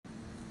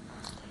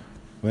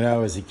When I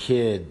was a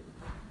kid,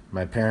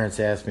 my parents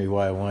asked me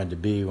what I wanted to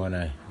be when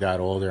I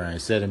got older, and I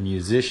said a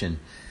musician.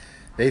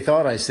 They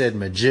thought I said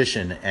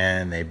magician,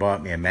 and they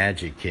bought me a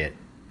magic kit.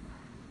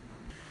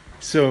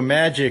 So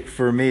magic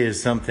for me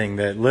is something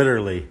that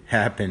literally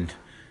happened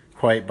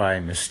quite by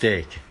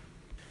mistake.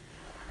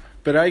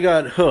 But I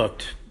got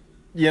hooked.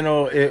 You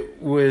know,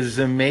 it was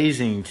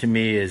amazing to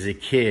me as a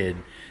kid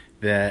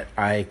that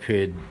I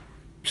could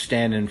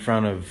stand in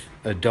front of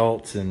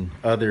adults and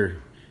other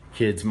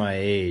kids my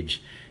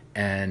age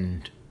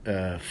and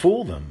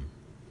fool them.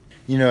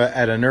 You know,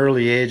 at an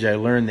early age, I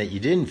learned that you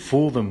didn't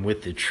fool them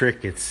with the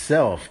trick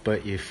itself,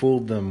 but you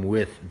fooled them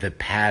with the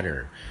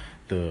patter,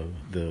 the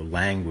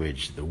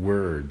language, the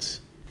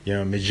words. You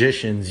know,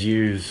 magicians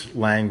use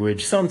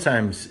language,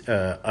 sometimes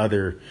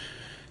other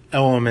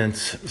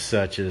elements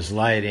such as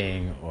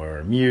lighting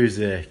or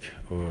music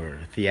or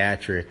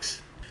theatrics.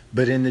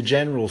 But in the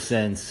general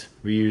sense,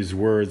 we use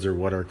words or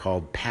what are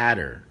called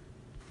patter.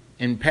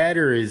 And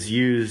patter is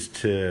used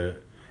to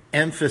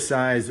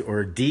emphasize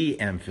or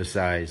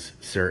de-emphasize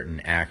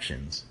certain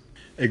actions.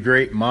 A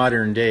great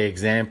modern day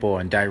example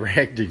and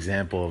direct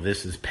example of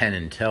this is Penn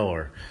and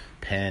Teller.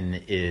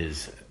 Penn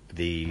is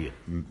the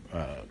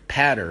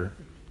patter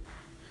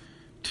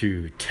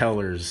to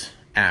Teller's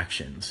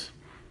actions.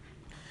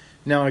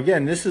 Now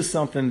again, this is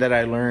something that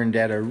I learned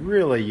at a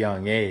really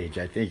young age,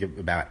 I think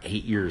about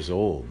 8 years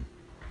old.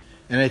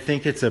 And I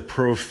think it's a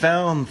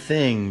profound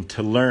thing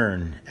to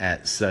learn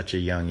at such a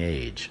young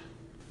age.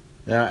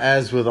 Now,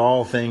 as with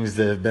all things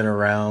that have been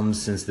around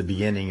since the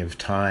beginning of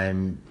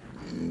time,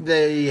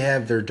 they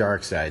have their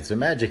dark side. So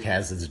magic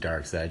has its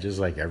dark side, just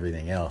like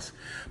everything else.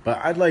 But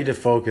I'd like to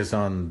focus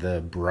on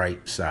the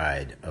bright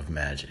side of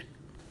magic,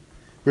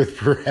 with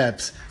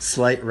perhaps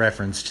slight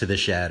reference to the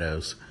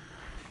shadows.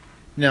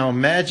 Now,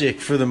 magic,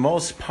 for the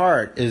most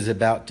part, is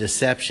about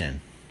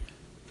deception.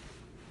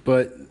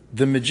 But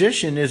the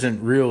magician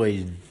isn't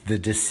really the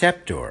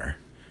deceptor.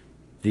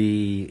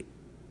 The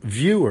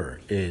viewer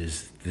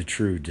is the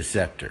true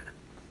deceptor.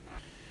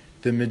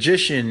 The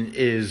magician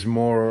is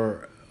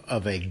more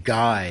of a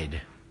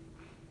guide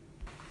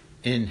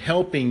in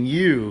helping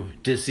you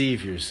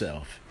deceive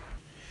yourself.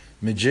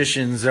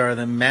 Magicians are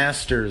the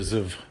masters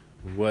of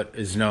what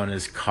is known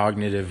as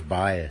cognitive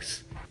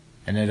bias,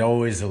 and it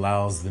always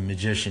allows the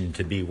magician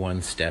to be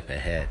one step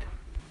ahead.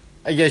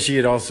 I guess you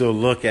could also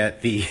look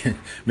at the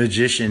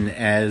magician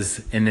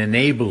as an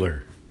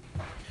enabler.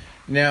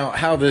 Now,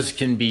 how this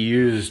can be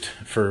used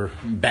for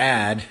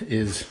bad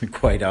is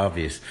quite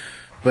obvious,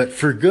 but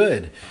for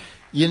good,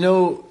 you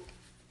know,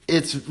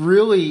 it's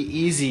really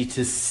easy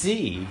to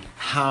see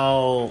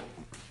how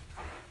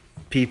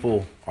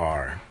people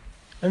are.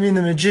 I mean,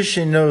 the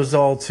magician knows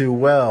all too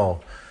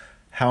well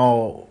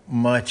how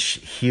much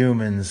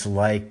humans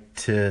like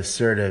to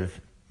sort of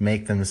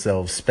make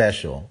themselves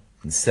special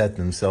and set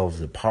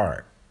themselves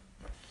apart.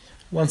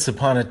 Once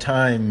upon a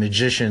time,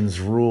 magicians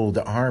ruled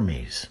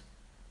armies.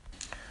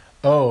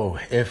 Oh,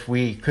 if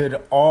we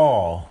could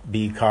all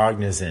be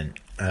cognizant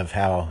of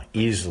how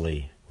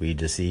easily we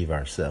deceive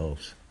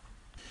ourselves.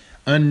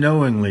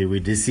 Unknowingly, we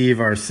deceive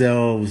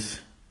ourselves,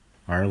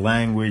 our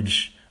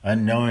language.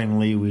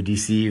 Unknowingly, we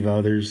deceive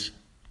others.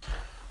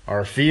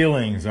 Our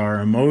feelings, our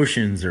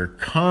emotions are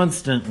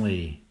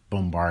constantly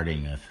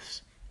bombarding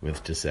us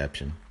with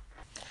deception.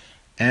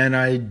 And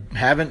I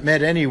haven't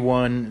met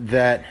anyone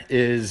that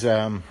is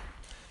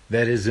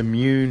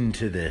immune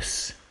to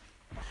this.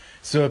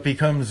 So it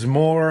becomes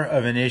more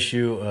of an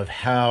issue of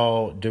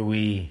how do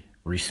we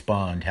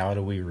respond? How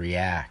do we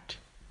react?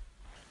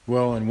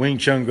 Well, in Wing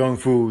Chun Kung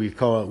Fu, we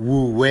call it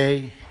Wu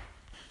Wei,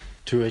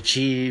 to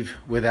achieve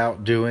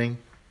without doing.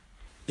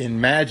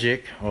 In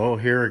magic, oh,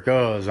 here it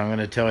goes. I'm going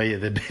to tell you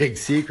the big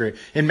secret.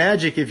 In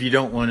magic, if you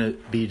don't want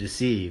to be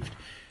deceived,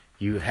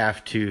 you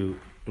have to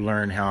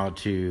learn how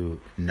to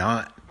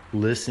not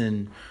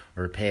listen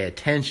or pay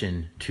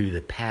attention to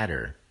the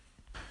patter.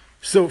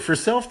 So for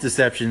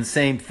self-deception,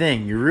 same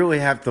thing. You really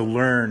have to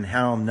learn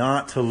how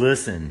not to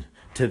listen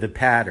to the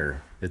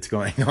patter that's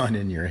going on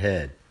in your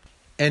head.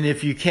 And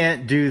if you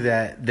can't do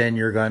that, then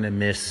you're going to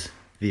miss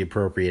the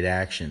appropriate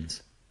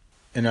actions.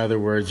 In other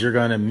words, you're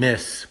going to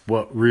miss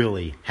what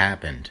really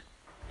happened.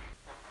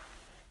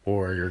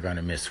 Or you're going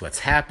to miss what's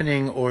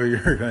happening, or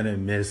you're going to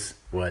miss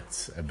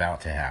what's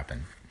about to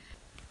happen.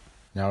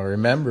 Now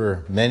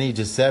remember, many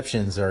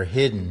deceptions are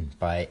hidden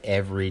by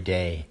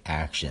everyday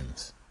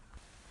actions.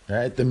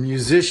 Right? The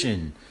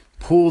musician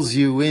pulls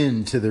you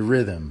into the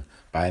rhythm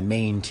by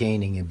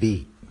maintaining a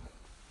beat.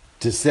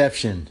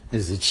 Deception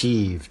is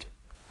achieved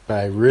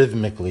by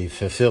rhythmically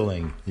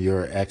fulfilling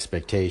your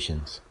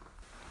expectations,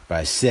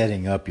 by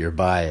setting up your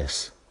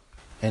bias.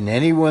 And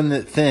anyone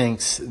that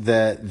thinks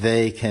that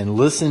they can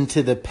listen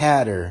to the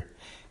patter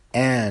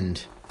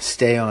and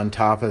stay on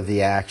top of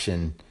the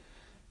action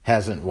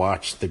hasn't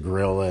watched the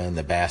gorilla and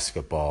the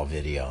basketball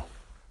video.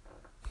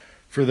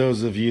 For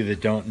those of you that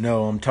don't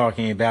know, I'm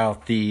talking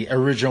about the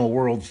original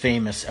world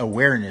famous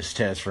awareness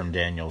test from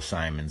Daniel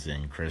Simons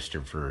and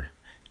Christopher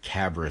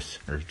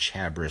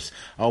Chabris.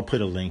 I'll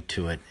put a link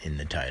to it in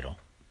the title.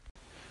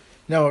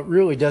 Now, it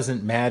really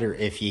doesn't matter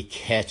if you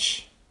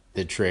catch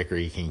the trick or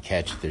you can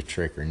catch the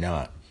trick or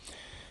not.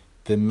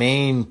 The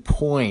main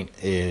point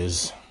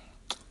is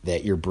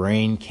that your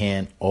brain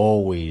can't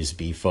always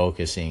be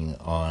focusing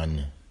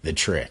on the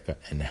trick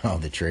and how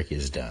the trick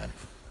is done.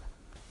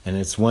 And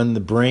it's when the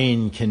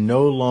brain can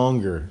no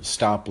longer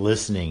stop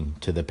listening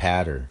to the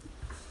patter.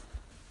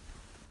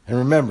 And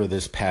remember,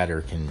 this patter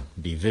can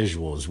be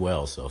visual as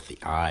well, so if the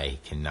eye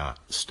cannot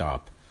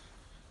stop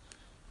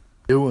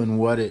doing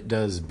what it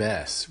does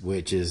best,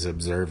 which is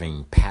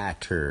observing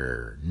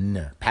pattern.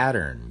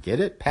 Get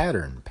it?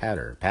 Pattern.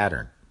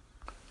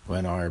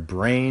 When our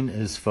brain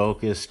is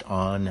focused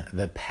on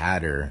the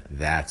pattern,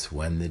 that's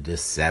when the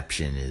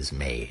deception is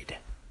made.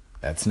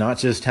 That's not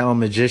just how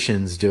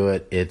magicians do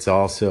it, it's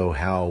also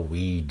how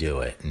we do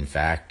it. In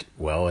fact,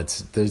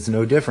 there's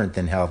no different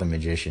than how the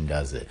magician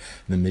does it.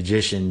 The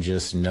magician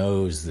just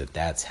knows that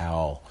that's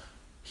how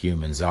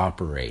humans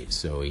operate,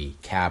 so he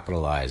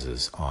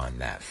capitalizes on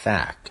that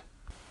fact.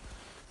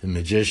 The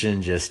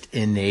magician just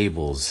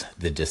enables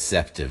the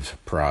deceptive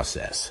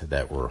process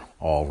that we're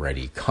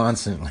already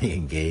constantly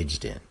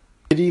engaged in.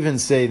 You could even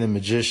say the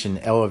magician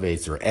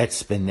elevates or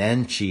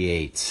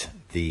exponentiates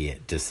the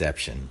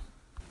deception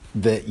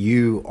that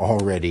you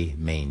already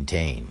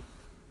maintain.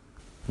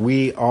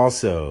 We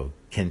also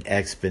can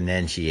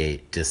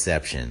exponentiate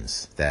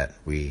deceptions that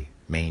we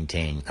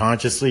maintain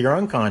consciously or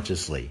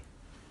unconsciously.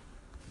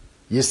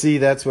 You see,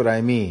 that's what I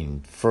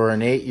mean. For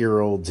an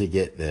 8-year-old to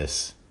get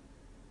this,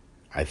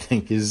 I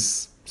think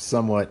is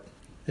somewhat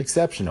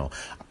exceptional.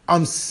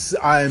 I'm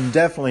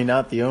definitely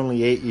not the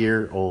only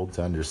 8-year-old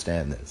to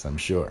understand this, I'm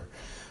sure.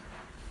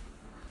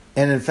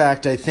 And in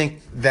fact, I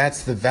think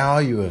that's the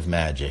value of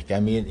magic. I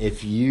mean,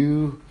 if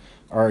you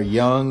are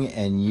young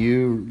and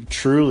you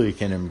truly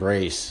can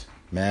embrace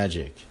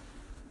magic,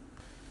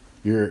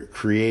 you're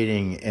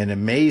creating an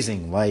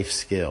amazing life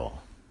skill.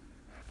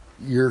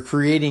 You're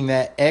creating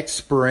that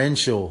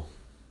experiential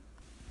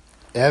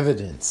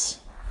evidence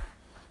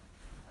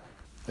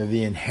of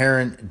the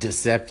inherent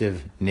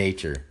deceptive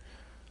nature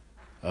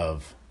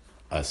of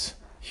us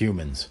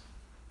humans.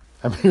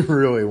 I mean,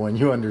 really, when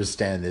you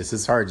understand this,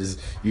 it's hard to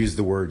use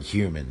the word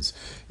humans.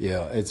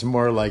 It's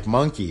more like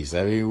monkeys.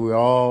 I mean, we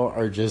all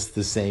are just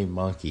the same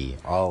monkey,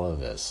 all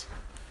of us.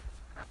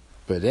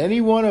 But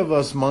any one of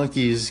us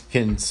monkeys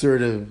can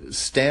sort of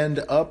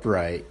stand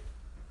upright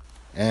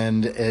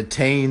and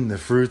attain the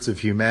fruits of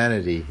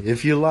humanity,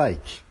 if you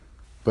like.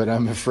 But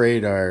I'm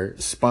afraid our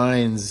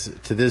spines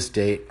to this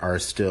date are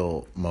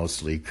still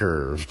mostly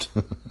curved.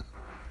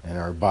 And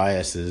our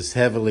biases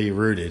heavily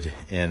rooted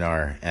in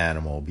our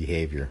animal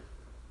behavior.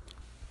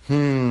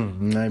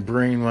 My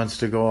brain wants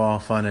to go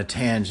off on a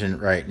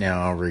tangent right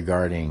now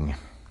regarding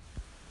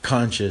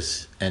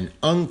conscious and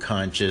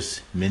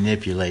unconscious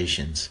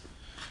manipulations,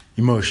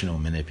 emotional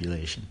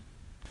manipulation.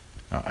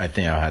 I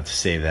think I'll have to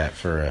save that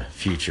for a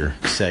future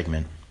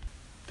segment.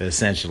 But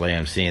essentially,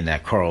 I'm seeing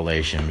that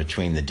correlation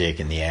between the dick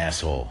and the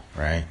asshole,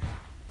 right?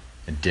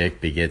 A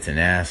dick begets an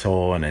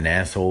asshole, and an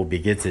asshole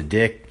begets a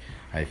dick.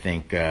 I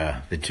think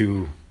the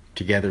two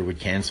together would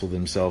cancel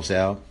themselves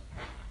out.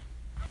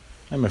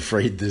 I'm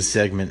afraid this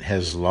segment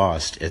has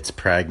lost its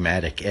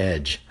pragmatic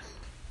edge.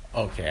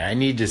 Okay, I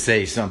need to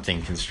say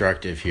something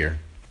constructive here.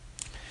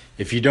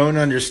 If you don't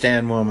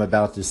understand what I'm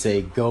about to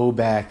say, go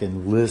back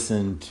and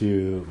listen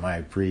to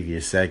my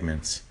previous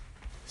segments,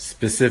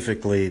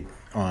 specifically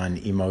on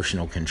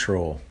emotional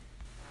control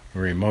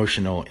or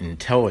emotional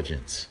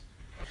intelligence.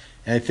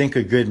 And I think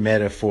a good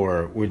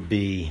metaphor would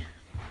be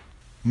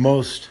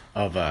most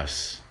of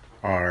us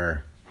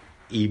are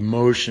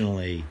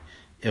emotionally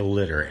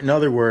illiterate. In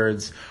other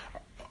words,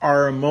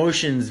 our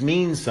emotions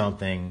mean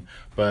something,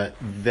 but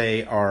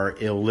they are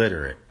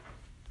illiterate.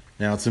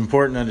 Now, it's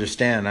important to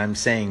understand I'm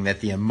saying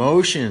that the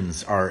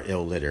emotions are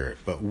illiterate,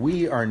 but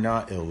we are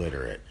not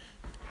illiterate.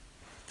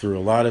 Through a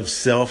lot of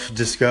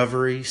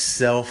self-discovery,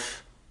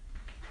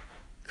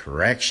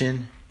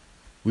 self-correction,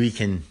 we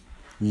can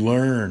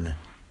learn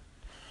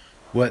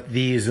what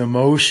these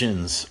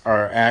emotions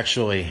are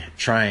actually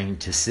trying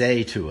to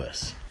say to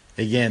us.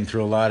 Again,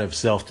 through a lot of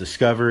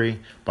self-discovery,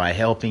 by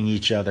helping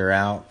each other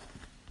out,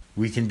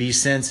 we can be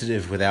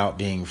sensitive without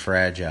being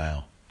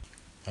fragile.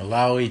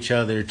 Allow each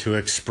other to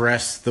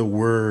express the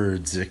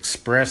words,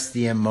 express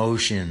the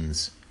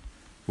emotions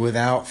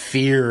without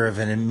fear of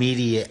an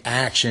immediate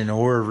action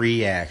or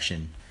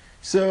reaction.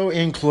 So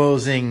in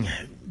closing,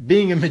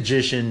 being a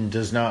magician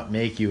does not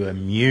make you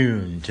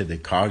immune to the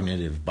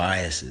cognitive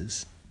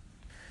biases,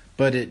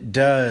 but it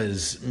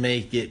does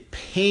make it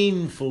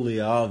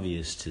painfully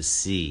obvious to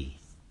see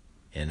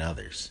in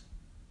others.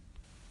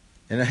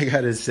 And I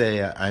gotta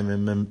say, I'm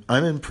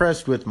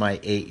impressed with my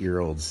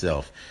 8-year-old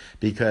self,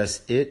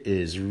 because it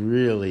is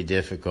really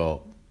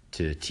difficult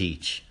to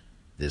teach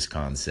this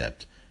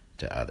concept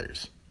to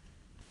others.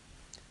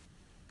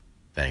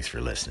 Thanks for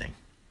listening.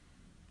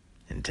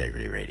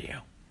 Integrity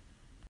Radio.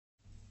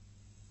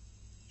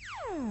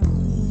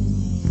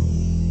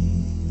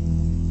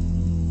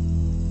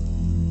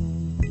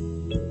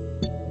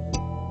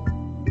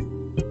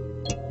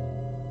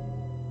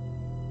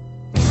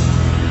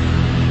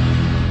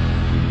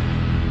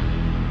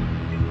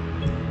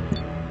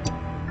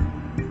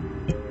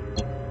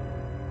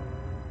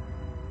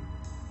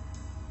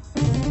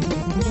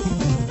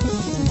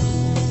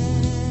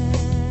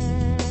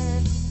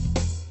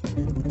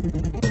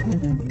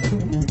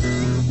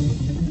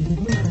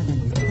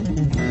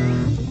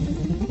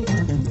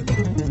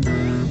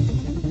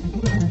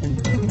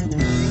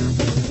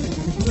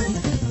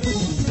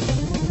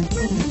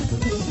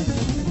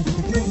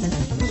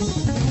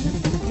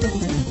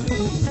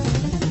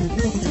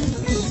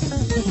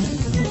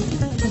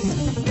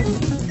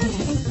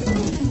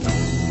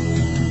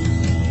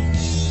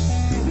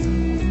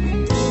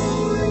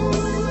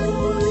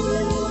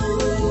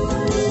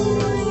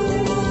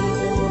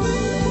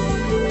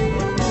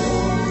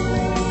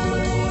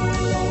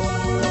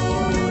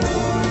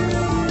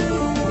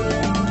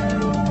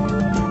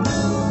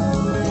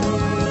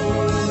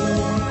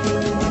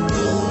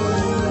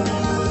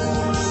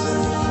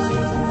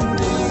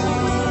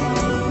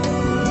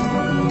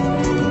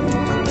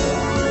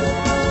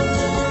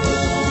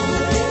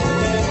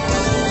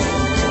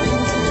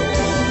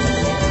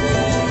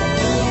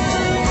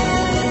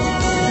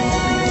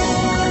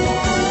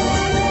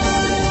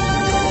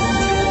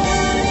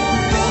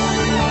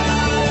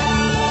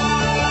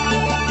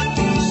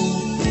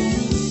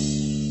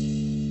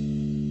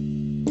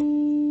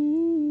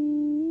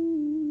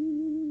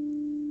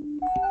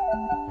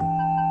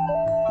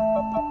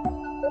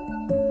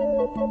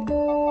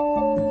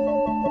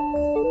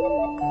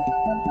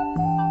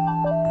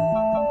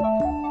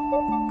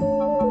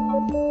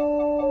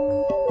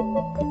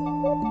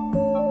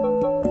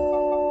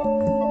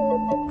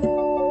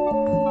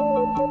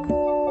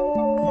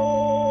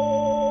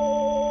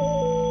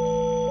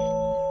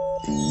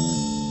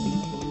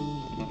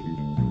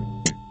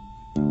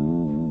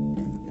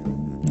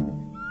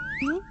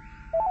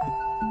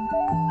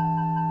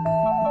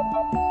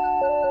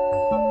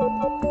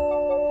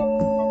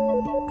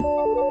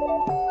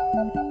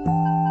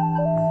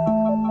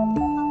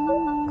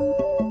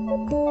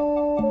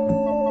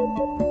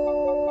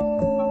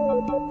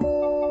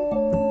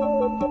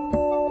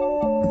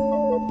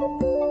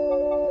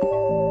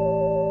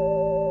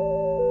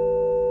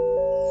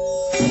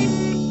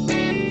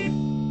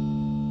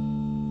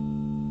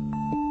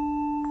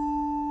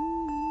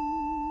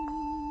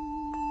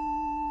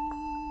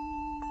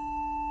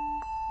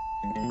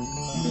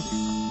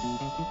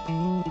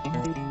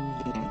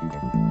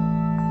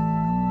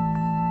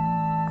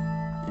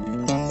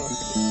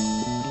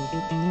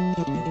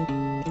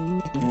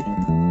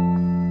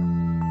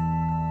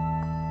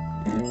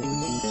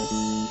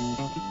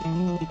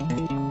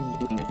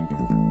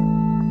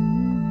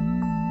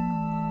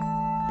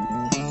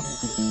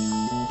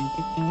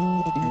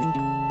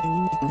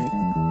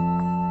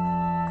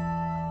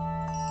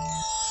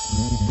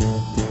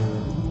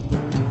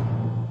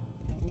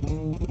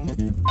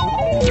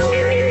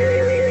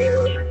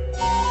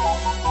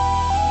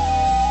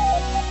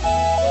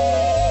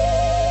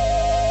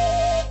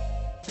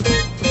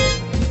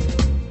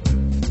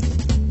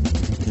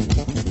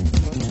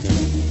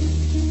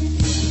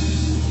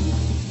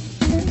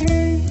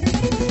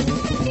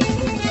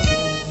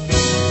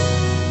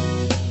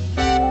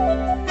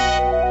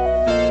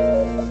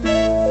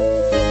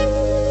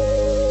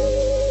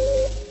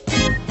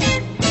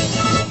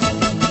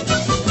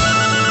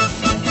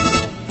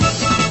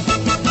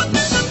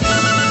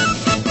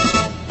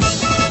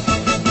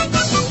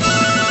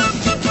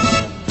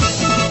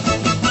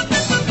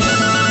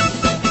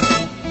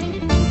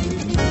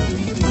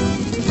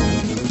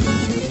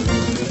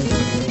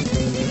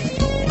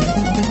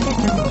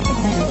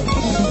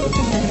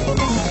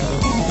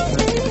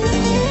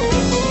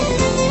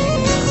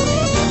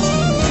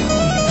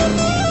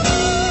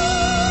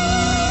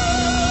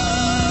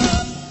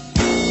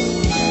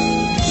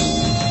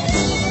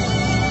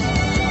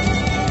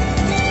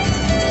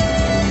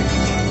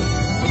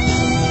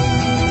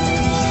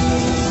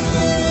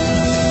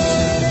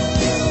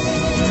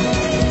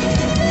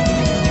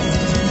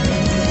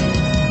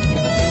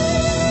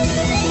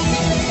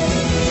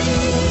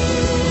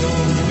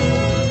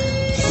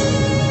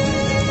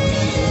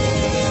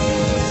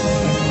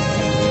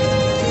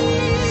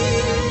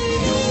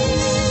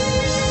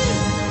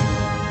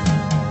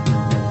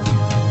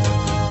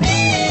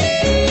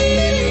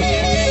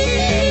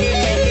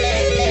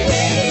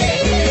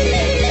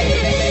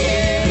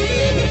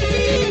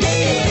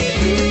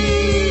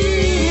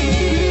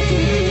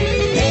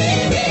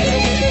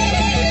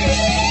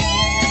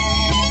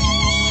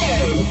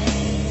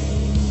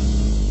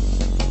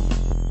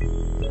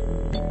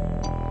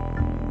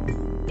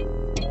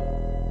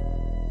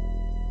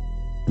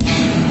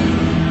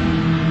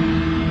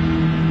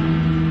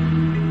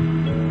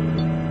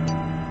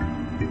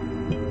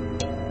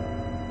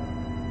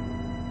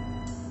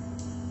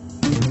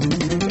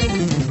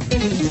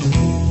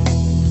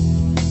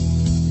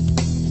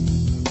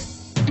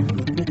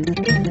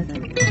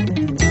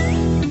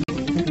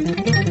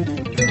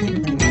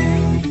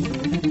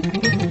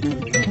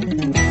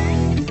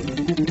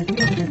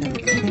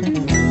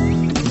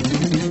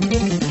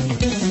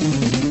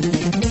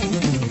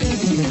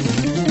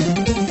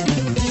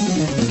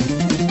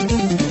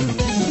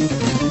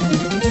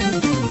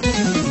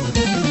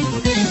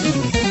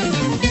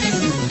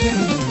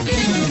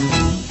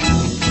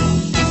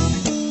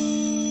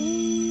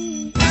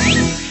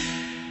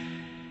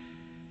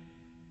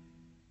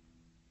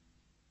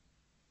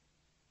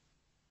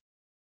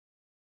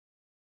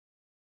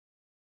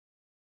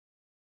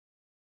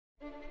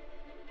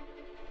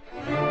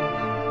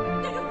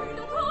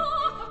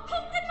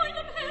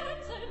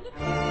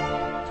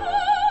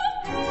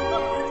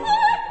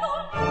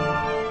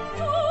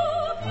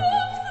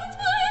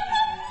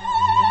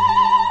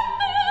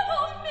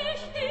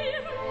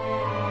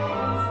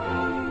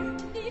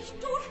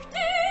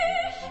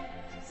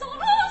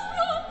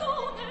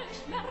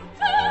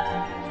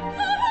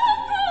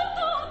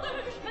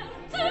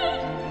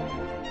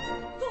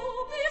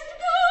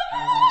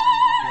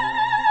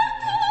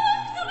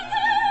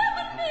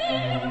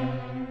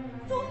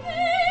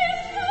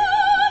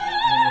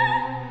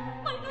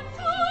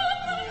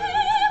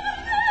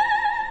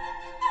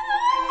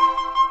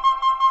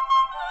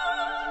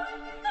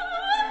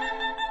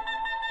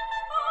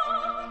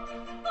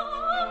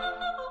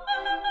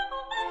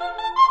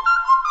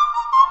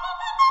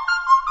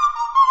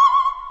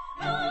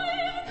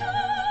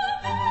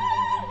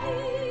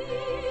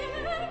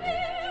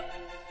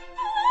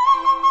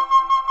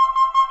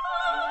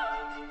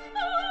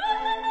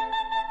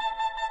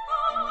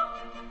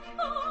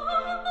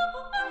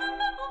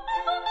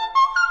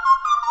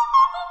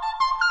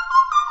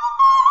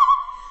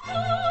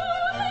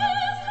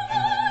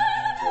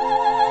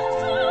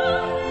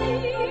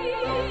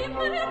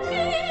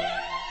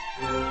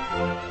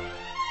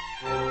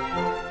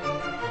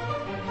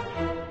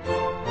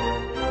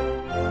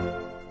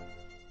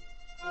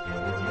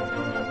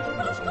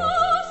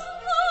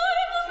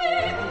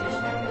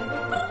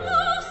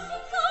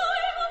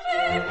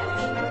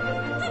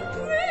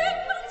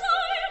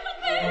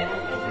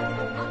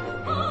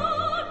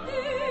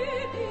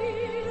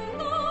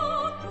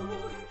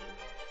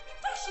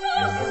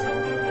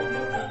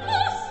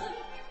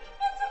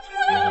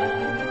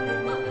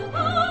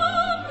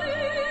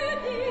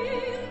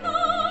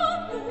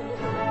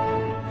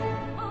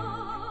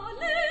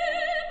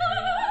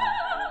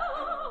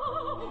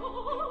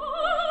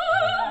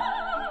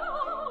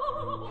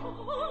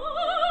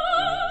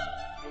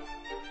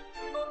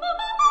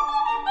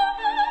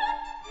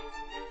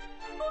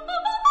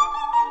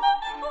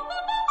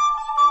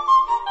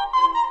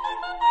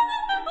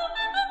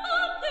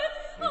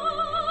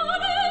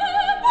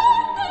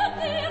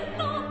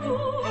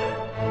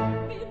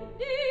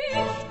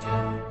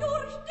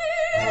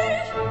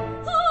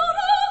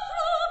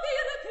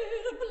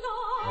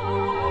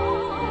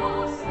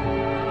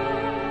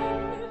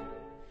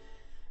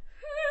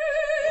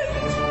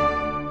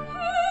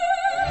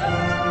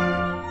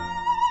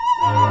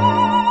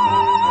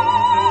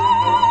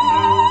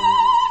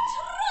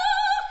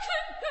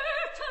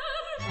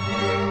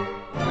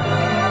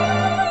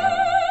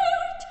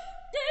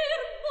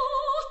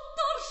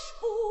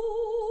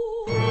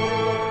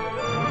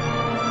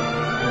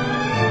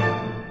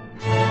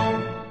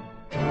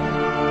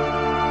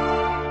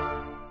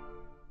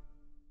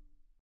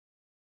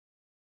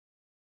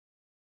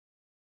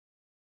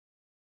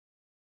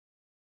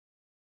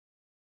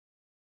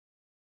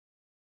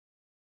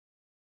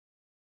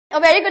 A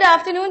very good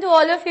afternoon to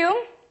all of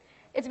you.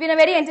 It's been a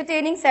very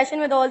entertaining session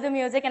with all the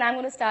music, and I'm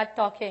going to start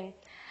talking.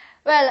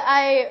 Well,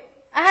 I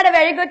had a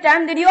very good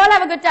time. Did you all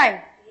have a good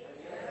time? Yes.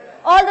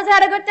 All those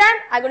had a good time?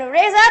 I'm going to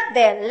raise up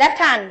their left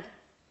hand.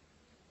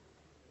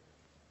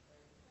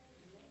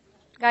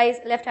 Guys,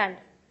 left hand.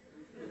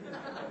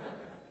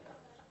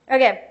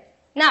 Okay.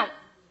 Now,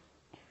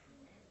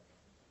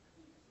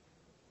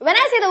 when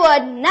I say the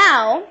word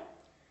now,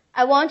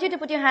 I want you to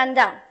put your hand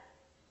down.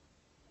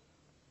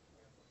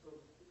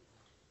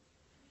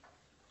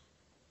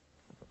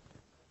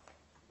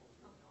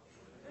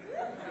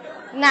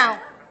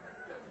 Now.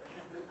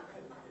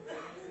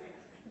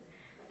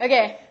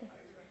 Okay.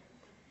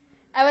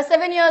 I was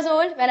 7 years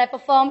old when I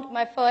performed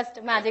my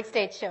first magic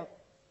stage show.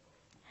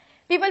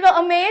 People were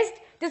amazed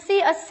to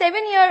see a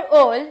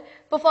 7-year-old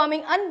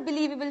performing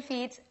unbelievable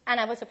feats, and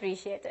I was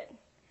appreciated.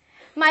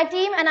 My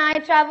team and I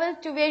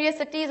traveled to various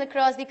cities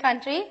across the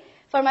country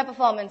for my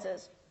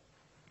performances.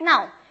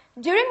 Now,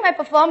 during my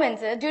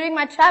performances, during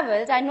my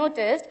travels, I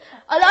noticed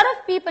a lot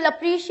of people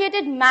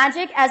appreciated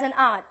magic as an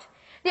art.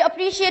 They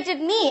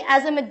appreciated me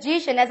as a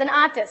magician, as an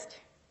artist.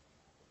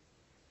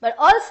 But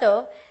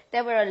also,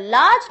 there were a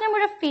large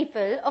number of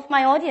people of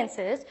my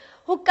audiences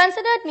who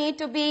considered me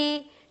to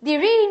be the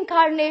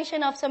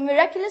reincarnation of some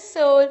miraculous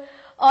soul,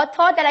 or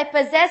thought that I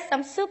possessed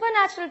some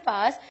supernatural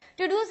powers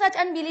to do such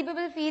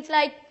unbelievable feats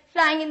like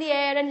flying in the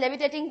air and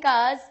levitating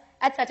cars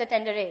at such a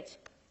tender age.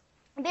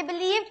 They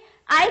believed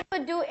I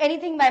could do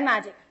anything by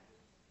magic.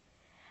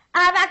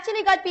 I have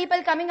actually got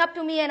people coming up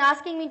to me and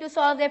asking me to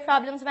solve their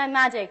problems by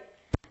magic.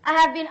 I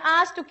have been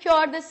asked to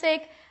cure the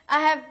sick.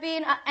 I have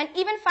been, and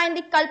even find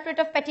the culprit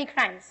of petty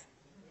crimes.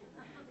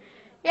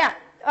 Yeah,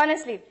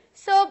 honestly.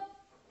 So,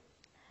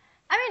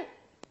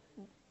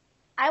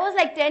 I was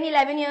like 10,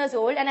 11 years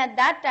old, and at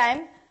that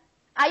time,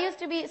 I used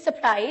to be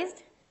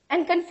surprised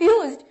and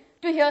confused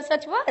to hear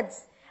such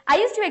words. I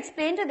used to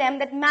explain to them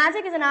that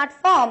magic is an art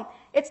form.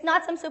 It's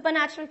not some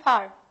supernatural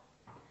power.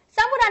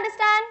 Some would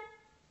understand,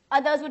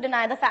 others would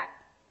deny the fact.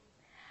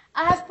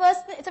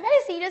 It's a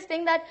very serious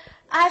thing that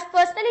I have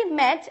personally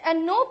met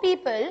and know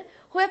people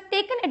who have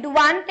taken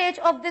advantage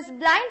of this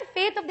blind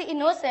faith of the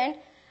innocent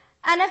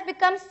and have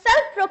become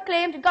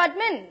self-proclaimed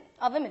godmen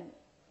or women.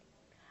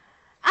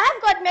 I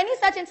have got many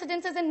such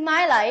incidences in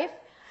my life.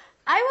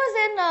 I was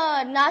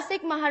in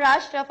Nasik,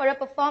 Maharashtra for a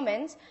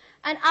performance,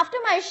 and after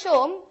my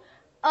show,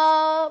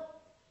 a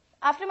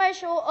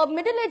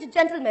middle-aged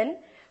gentleman,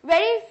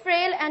 very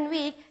frail and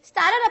weak,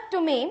 started up to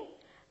me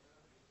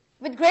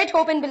with great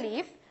hope and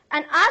belief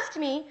and asked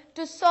me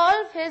to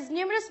solve his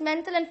numerous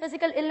mental and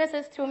physical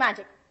illnesses through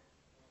magic.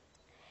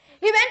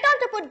 He went on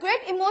to put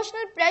great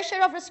emotional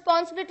pressure of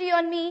responsibility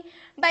on me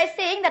by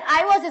saying that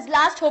I was his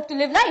last hope to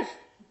live life.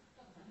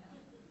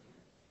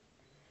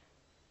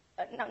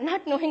 Now,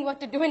 not knowing what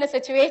to do in a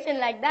situation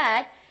like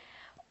that,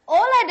 all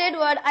I did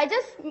was I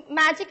just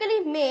magically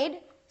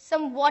made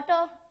some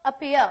water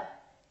appear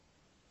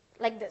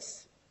like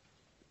this.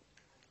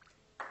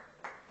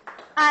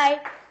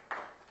 I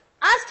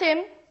asked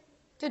him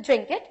to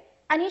drink it,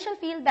 and he shall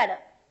feel better.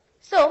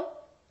 So,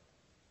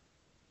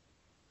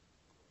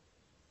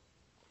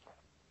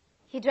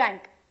 he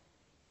drank.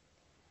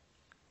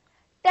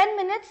 10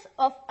 minutes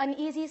of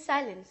uneasy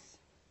silence.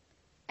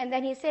 And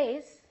then he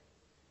says,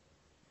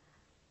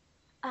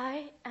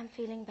 I am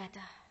feeling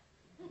better.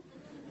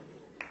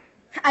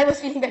 I was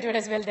feeling better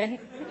as well then.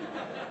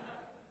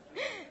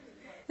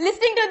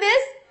 Listening to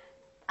this,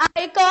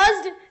 I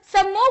caused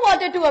some more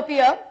water to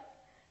appear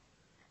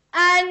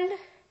and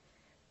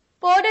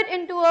poured it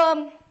into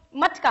a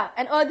matka,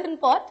 an earthen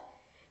pot,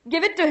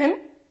 give it to him,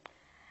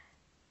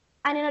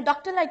 and in a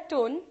doctor-like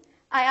tone,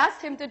 I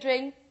asked him to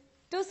drink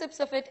 2 sips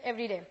of it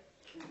every day.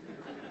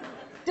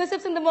 2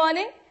 sips in the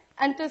morning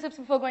and 2 sips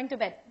before going to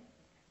bed.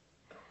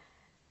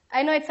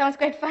 I know it sounds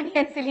quite funny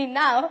and silly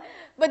now,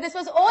 but this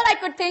was all I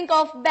could think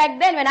of back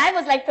then when I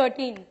was like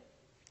 13.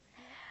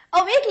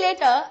 A week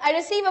later, I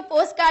received a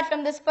postcard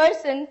from this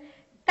person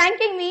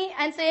thanking me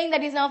and saying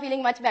that he's now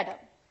feeling much better.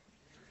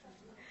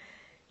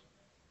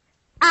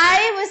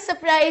 I was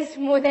surprised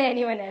more than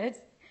anyone else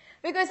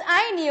because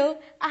I knew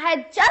I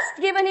had just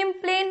given him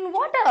plain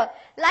water,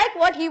 like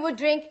what he would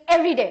drink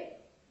every day.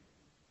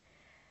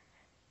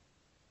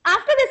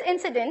 After this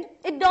incident,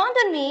 it dawned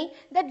on me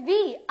that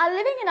we are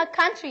living in a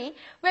country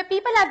where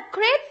people have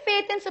great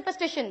faith in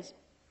superstitions.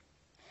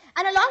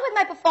 And along with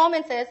my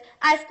performances,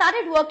 I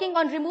started working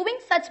on removing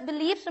such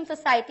beliefs from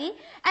society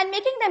and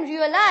making them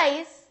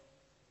realize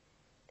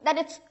that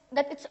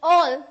it's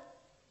all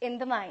in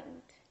the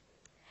mind.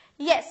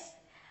 Yes.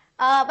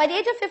 By the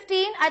age of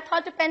 15, I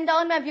thought to pen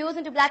down my views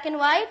into black and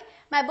white.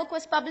 My book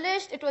was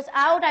published. It was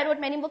out. I wrote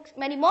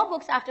many more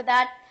books after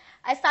that.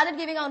 I started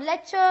giving out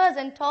lectures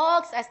and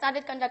talks. I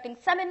started conducting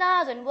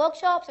seminars and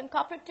workshops and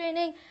corporate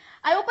training.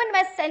 I opened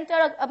my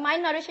center, a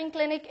mind nourishing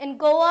clinic in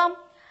Goa.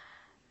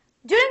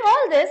 During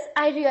all this,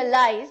 I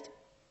realized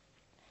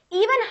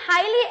even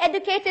highly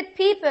educated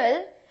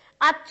people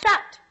are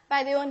trapped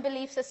by their own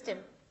belief system.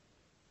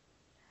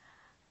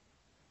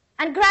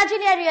 And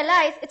gradually I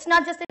realized it's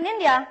not just in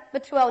India,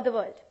 but throughout the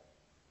world.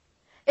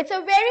 It's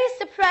a very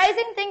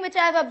surprising thing which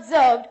I have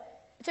observed.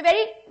 It's a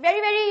very, very,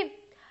 very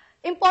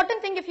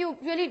important thing if you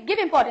really give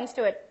importance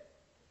to it.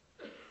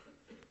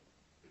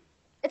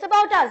 It's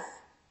about us.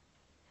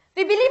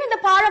 We believe in the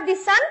power of the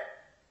sun.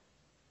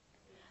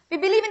 We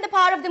believe in the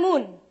power of the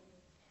moon.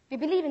 We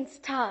believe in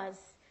stars.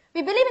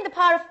 We believe in the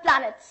power of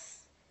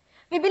planets.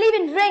 We believe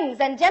in rings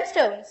and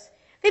gemstones.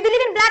 We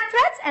believe in black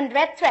threads and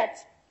red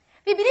threads.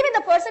 We believe in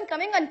the person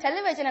coming on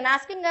television and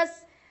asking us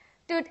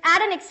to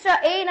add an extra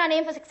A in our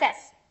name for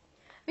success.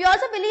 We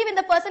also believe in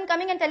the person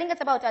coming and telling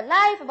us about our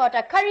life, about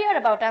our career,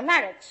 about our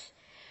marriage.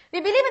 We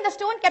believe in the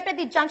stone kept at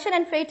the junction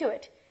and pray to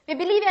it. We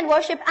believe and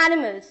worship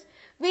animals.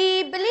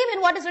 We believe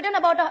in what is written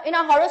about in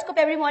our horoscope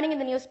every morning in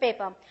the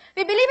newspaper.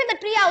 We believe in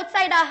the tree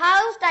outside our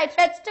house, tie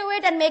threads to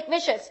it and make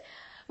wishes.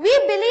 We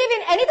believe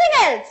in anything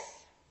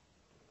else.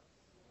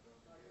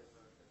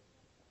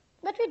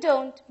 But we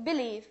don't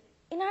believe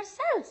in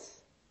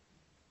ourselves.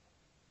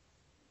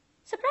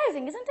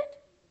 Surprising, isn't it?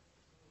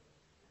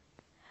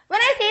 When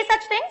I say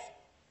such things,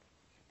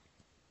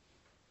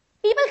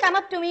 people come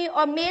up to me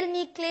or mail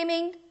me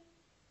claiming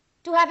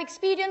to have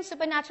experienced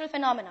supernatural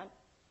phenomena.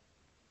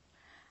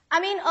 I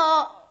mean,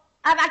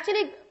 I've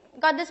actually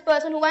got this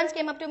person who once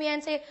came up to me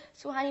and said,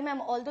 Suhani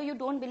ma'am, although you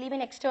don't believe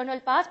in external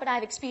powers, but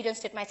I've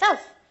experienced it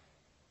myself.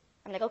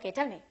 I'm like, okay,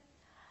 tell me.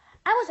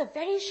 I was a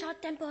very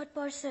short-tempered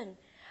person.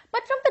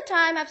 But from the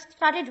time I've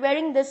started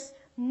wearing this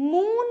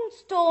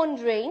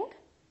moonstone ring,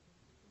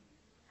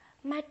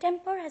 my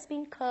temper has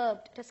been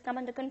curbed. It has come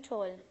under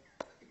control.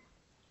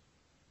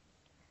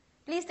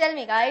 Please tell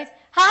me, guys,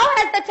 how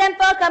has the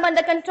temper come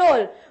under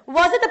control?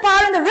 Was it the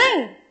power in the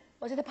ring?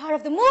 Was it the power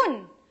of the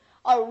moon?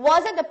 Or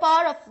was it the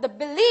power of the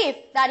belief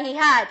that he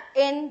had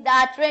in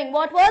that ring?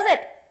 What was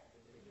it?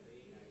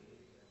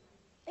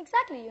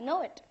 Exactly, you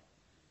know it.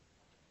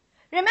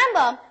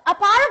 Remember, a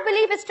power of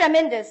belief is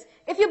tremendous.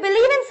 If you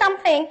believe in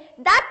something,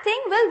 that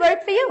thing will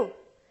work for you.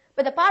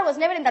 But the power was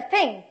never in that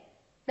thing.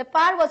 The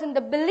power was in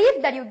the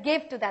belief that you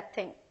gave to that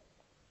thing.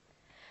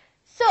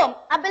 So,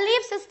 a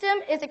belief system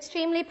is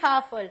extremely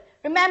powerful.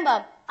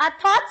 Remember, our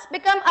thoughts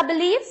become our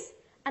beliefs,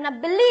 and our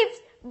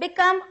beliefs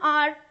become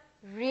our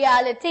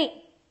reality.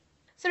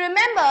 So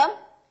remember,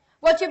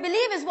 what you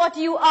believe is what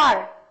you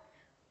are.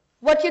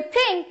 What you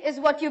think is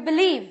what you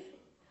believe.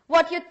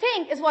 What you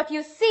think is what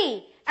you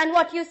see. And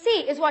what you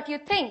see is what you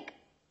think.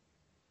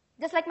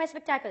 Just like my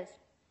spectacles.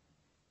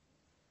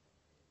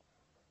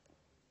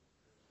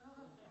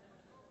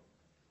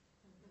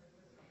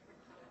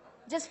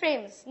 Just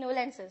frames, no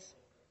lenses.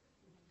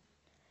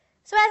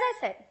 So as I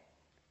said,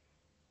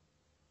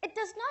 it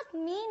does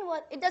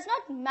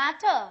not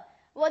matter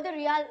what the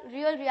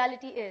real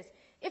reality is.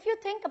 If you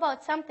think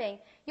about something,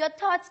 your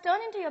thoughts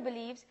turn into your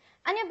beliefs,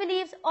 and your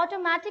beliefs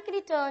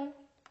automatically turn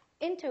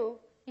into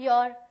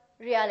your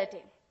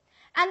reality.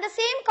 And the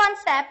same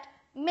concept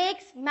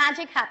makes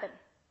magic happen.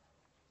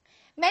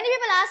 Many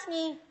people ask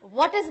me,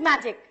 what is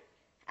magic?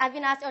 I've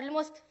been asked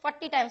almost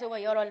 40 times over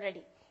here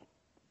already.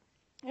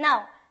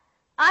 Now,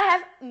 I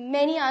have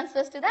many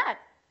answers to that.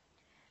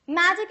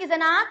 Magic is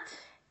an art.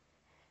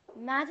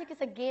 Magic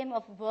is a game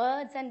of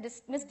words and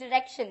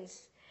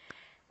misdirections.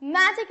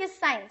 Magic is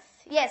science.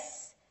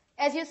 Yes.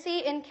 As you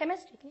see in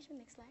chemistry, can you show the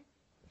next slide?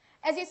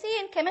 As you see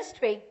in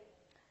chemistry,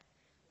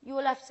 you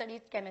will have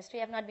studied chemistry.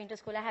 I have not been to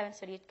school. I haven't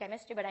studied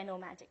chemistry, but I know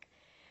magic.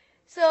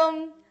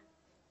 So,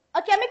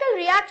 a chemical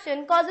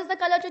reaction causes the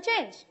color to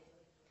change.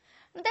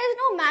 There is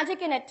no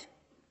magic in it.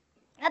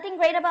 Nothing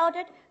great about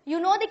it. You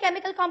know the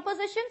chemical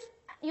compositions,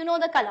 you know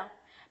the color.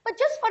 But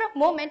just for a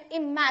moment,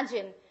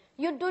 imagine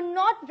you do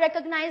not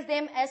recognize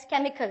them as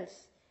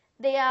chemicals.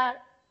 They are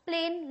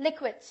plain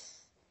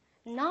liquids.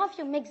 Now if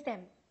you mix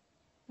them,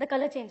 the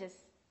color changes.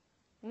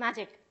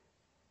 Magic.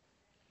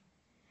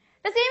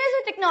 The same is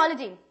with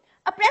technology.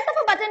 A press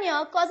of a button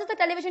here causes the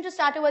television to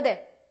start over there.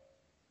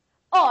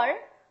 Or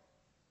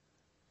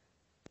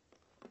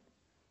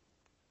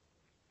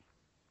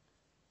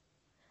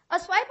a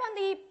swipe on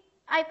the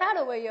iPad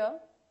over here.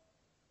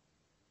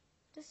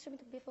 Just show me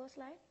the before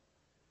slide.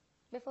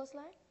 Before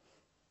slide.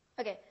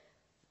 Okay.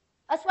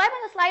 A swipe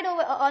on the slide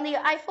on the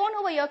iPhone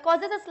over here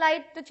causes a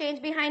slide to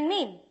change behind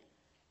me.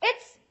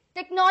 It's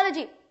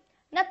technology.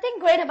 Nothing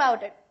great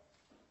about it.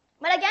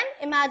 But again,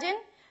 imagine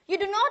you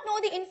do not know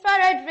the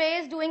infrared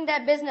rays doing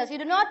their business. You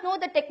do not know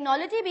the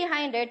technology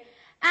behind it,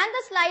 and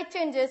the slide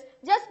changes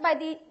just by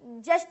the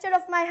gesture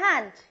of my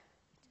hand.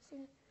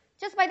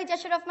 Just by the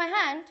gesture of my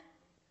hand.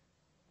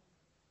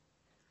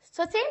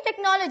 So same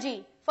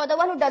technology. For the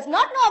one who does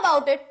not know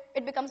about it,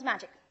 it becomes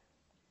magic.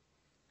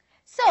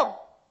 So,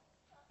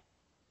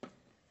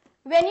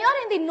 when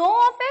you're in the know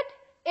of it,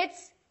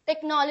 it's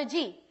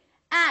technology.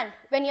 And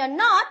when you're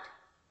not,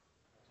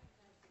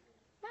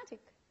 magic.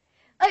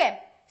 Okay,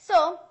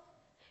 so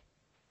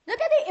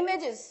look at the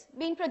images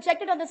being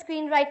projected on the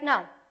screen right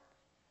now.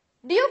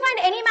 Do you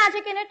find any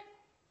magic in it?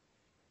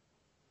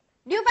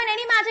 Do you find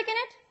any magic in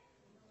it?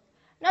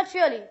 Not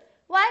really.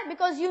 Why?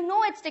 Because you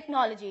know it's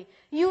technology.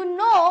 You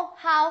know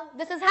how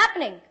this is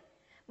happening.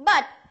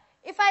 But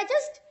if I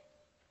just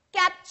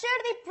capture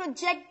the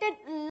projected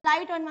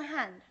light on my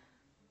hand,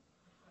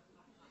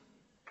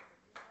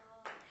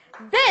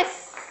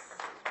 This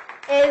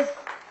is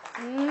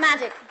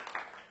magic.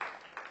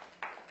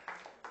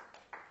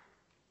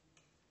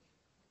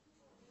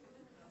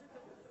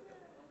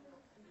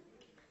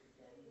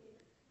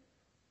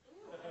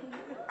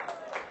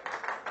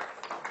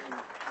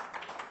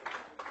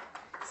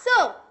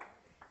 So,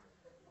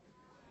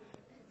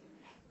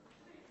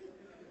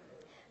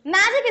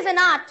 magic is an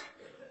art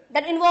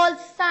that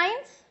involves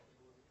science,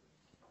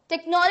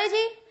 technology,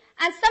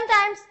 and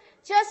sometimes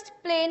just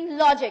plain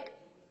logic.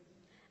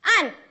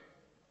 And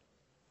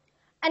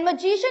a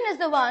magician is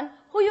the one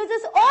who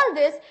uses all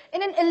this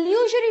in an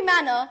illusory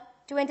manner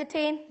to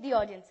entertain the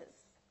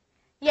audiences.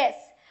 Yes,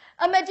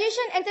 a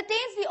magician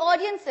entertains the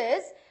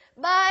audiences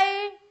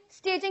by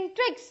staging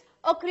tricks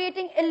or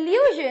creating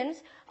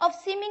illusions of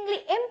seemingly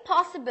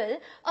impossible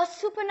or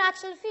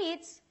supernatural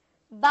feats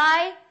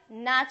by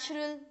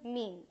natural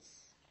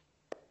means.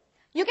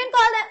 You can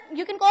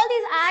call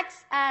these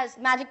acts as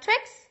magic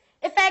tricks,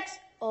 effects,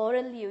 or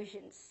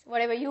illusions,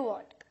 whatever you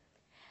want.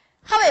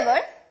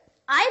 However,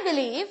 I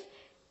believe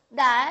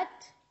that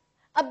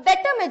a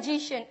better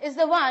magician is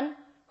the one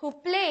who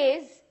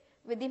plays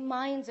with the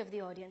minds of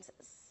the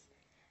audiences,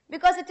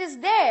 because it is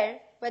there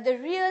where the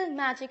real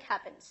magic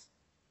happens.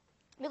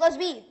 Because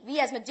we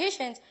as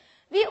magicians,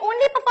 we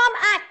only perform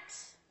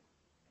acts.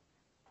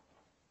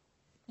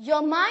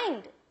 Your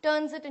mind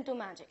turns it into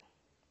magic.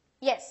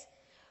 Yes,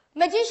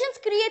 magicians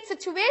create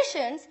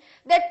situations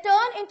that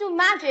turn into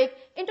magic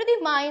into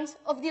the minds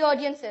of the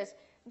audiences,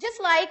 just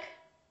like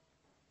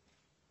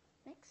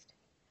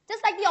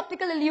the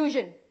optical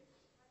illusion.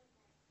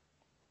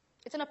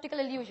 It's an optical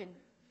illusion.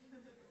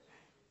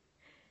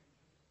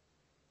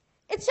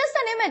 It's just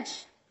an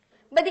image,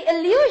 but the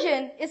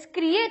illusion is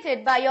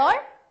created by your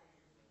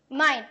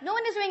mind. No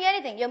one is doing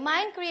anything. Your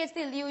mind creates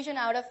the illusion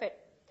out of it.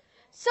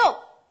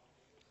 So,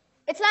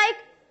 it's like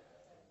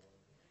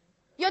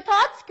your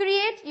thoughts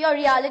create your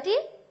reality,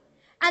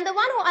 and the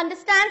one who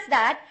understands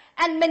that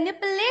and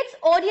manipulates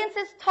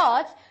audiences'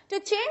 thoughts to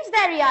change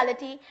their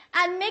reality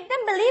and make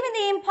them believe in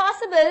the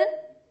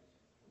impossible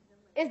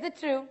is the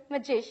true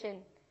magician.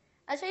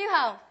 I'll show you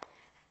how.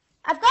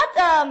 I've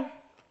got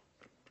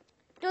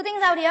two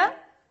things out here.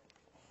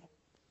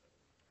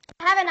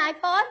 I have an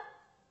iPod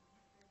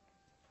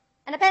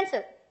and a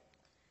pencil.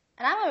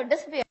 And I'm going to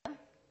disappear.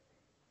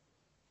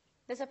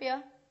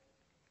 Disappear?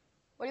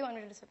 What do you want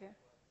me to disappear?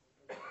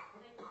 And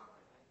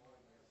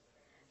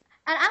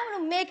I'm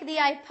going to make the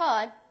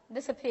iPod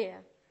disappear.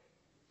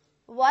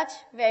 Watch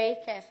very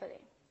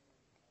carefully.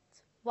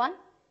 1,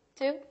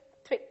 2,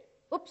 3.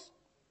 Oops.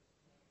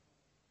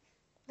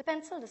 The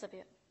pencil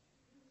disappeared.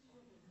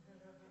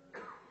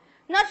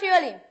 Not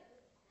really.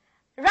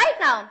 Right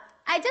now,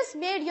 I just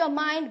made your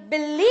mind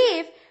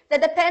believe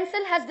that the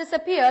pencil has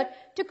disappeared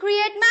to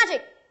create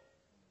magic.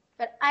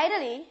 But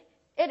ideally,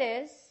 it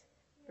is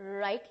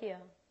right here.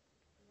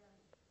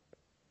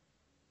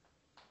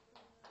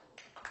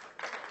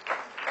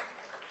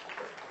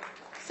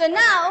 So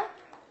now,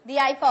 the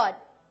iPod.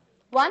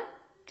 1,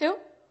 2,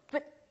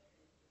 3.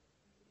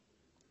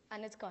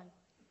 And it's gone.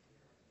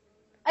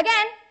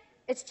 Again,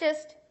 it's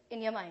just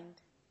in your mind.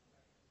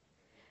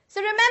 So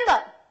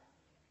remember,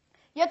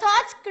 your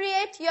thoughts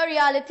create your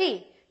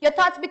reality. Your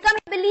thoughts become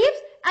your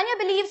beliefs, and your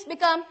beliefs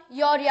become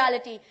your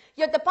reality.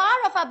 Yet the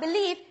power of our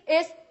belief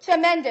is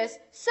tremendous.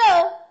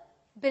 So,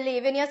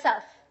 believe in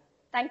yourself.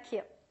 Thank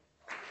you.